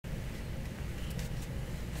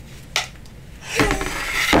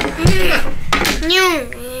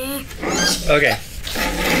Okay.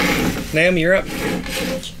 Naomi, you're up.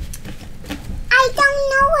 I don't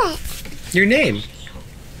know it. Your name?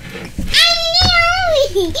 I'm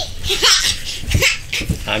Naomi.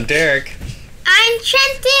 I'm Derek. I'm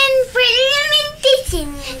Trenton for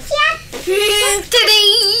Limitation.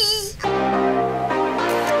 Today.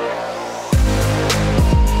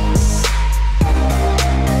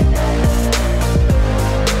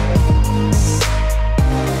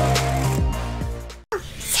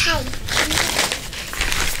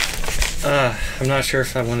 I'm not sure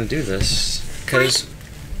if I want to do this because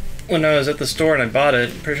when I was at the store and I bought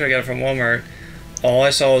it, pretty sure I got it from Walmart, all I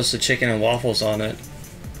saw was the chicken and waffles on it.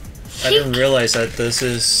 I didn't realize that this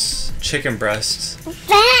is chicken breast.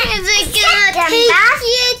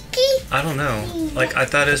 I don't know. Like, I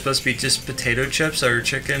thought it was supposed to be just potato chips or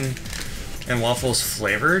chicken and waffles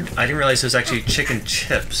flavored. I didn't realize it was actually chicken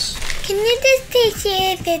chips. Can you just taste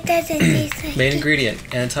it if it doesn't taste like Main ingredient,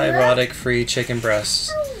 antibiotic free chicken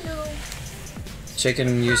breast.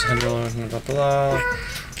 Chicken use 100 blah blah blah.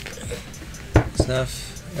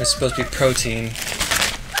 Stuff. It's supposed to be protein.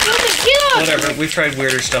 Whatever, we've tried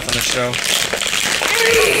weirder stuff on the show.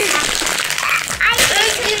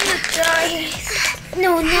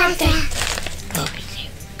 No, not that.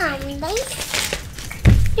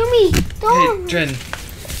 Yummy. Hey, Dren,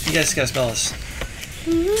 you guys gotta smell this.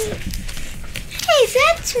 Hey,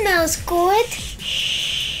 that smells good.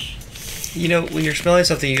 You know, when you're smelling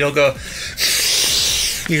something, you don't go.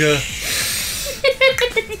 You go.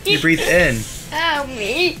 You breathe in. Oh,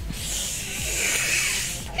 me.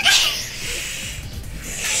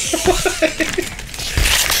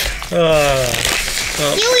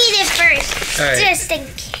 Well, You eat it first, all right. just in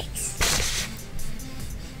case.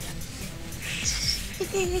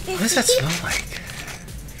 What does that smell like?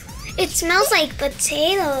 It smells like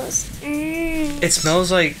potatoes. It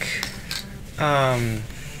smells like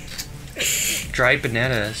dried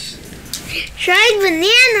bananas. Dried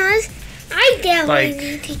bananas? I definitely Like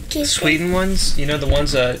need to get sweetened ones. You know, the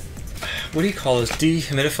ones that, what do you call those?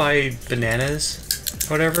 Dehumidified bananas,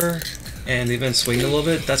 whatever. And they've been sweetened a little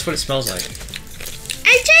bit. That's what it smells like.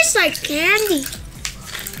 It tastes like candy.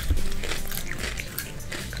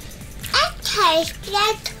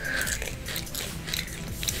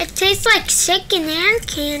 It tastes like chicken and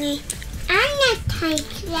candy.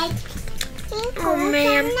 Oh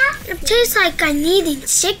man, it tastes like I'm eating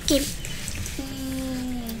chicken.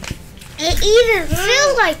 It even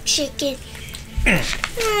feels like chicken.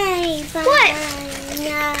 What?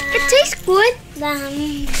 It tastes good.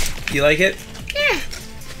 You like it? Yeah.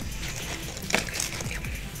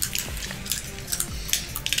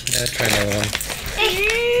 Yeah, try another one.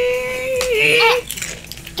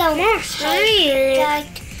 Don't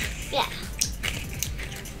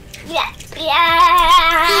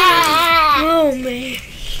Oh man.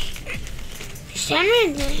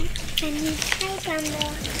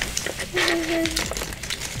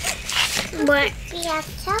 What?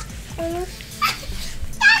 That's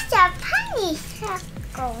a funny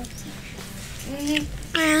circle.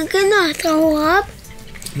 I'm gonna throw up.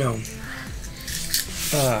 No.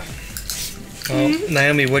 Well,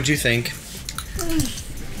 Naomi, what'd you think?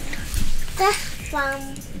 This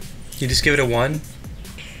one. You just give it a 1?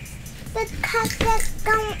 Because I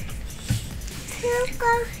don't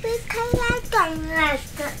like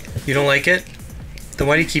it. You don't like it? Then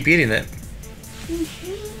why do you keep eating it?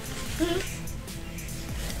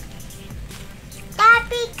 That's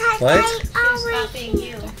because What? I She's always copying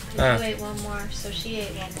you. Ah. You ate one more, so she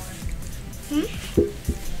ate one more.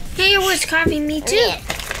 Hey, it was copying me too.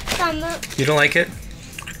 You don't like it?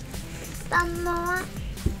 Some more.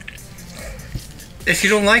 If you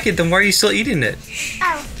don't like it, then why are you still eating it?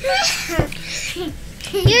 Oh.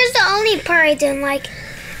 Here's the only part I didn't like.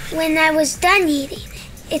 When I was done eating it,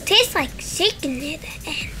 it tastes like chicken at the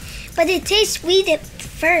end, but it tastes sweet at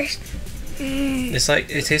first. It's like,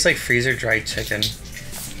 it tastes like freezer dried chicken.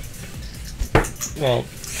 Well,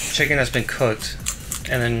 chicken that's been cooked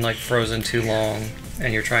and then like frozen too long,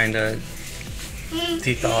 and you're trying to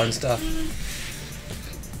de-thaw and stuff.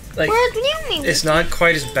 Like, What do you mean? it's not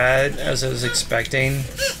quite as bad as I was expecting.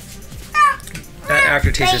 That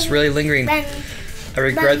aftertaste is really lingering. I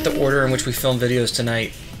regret the order in which we filmed videos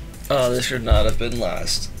tonight. Oh, this should not have been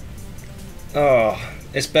last. Oh,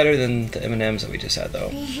 it's better than the M&Ms that we just had, though.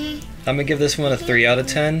 I'm gonna give this one a 3 out of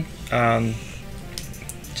 10.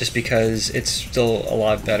 Just because it's still a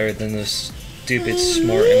lot better than the stupid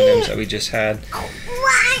s'more M&Ms that we just had.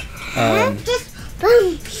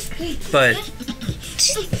 But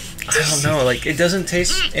I don't know, like, it doesn't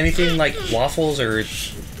taste anything like waffles or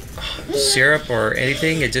syrup or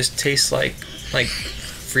anything. It just tastes like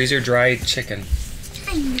freezer dried chicken.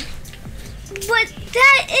 But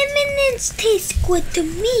that M&M's tastes good to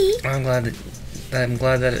me. I'm glad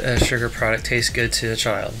that a sugar product tastes good to a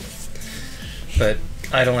child. But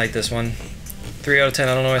I don't like this one. 3 out of 10.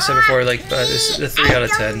 I don't know what I said before. Like, but it's a 3 out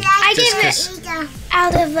of 10. I give it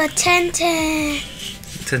out of a 10 to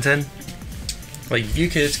 10. Like, you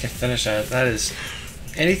kids can finish that. That is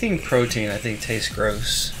anything protein. I think tastes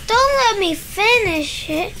gross. Don't let me finish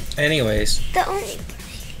it. Anyways, The only.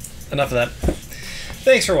 enough of that.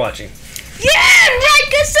 Thanks for watching. Yeah,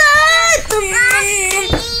 like us up.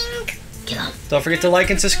 Don't forget to like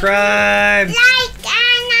and subscribe. Yeah.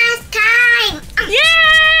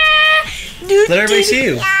 Let everybody see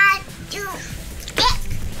you. Bye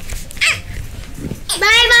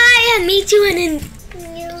bye. And meet you in an.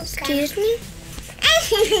 Excuse me.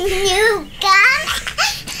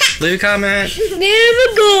 Leave a comment. Never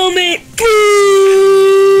comment.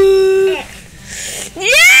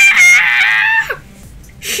 Yeah.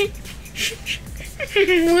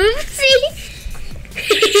 Whoopsie.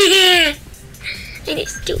 It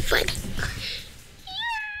is too funny.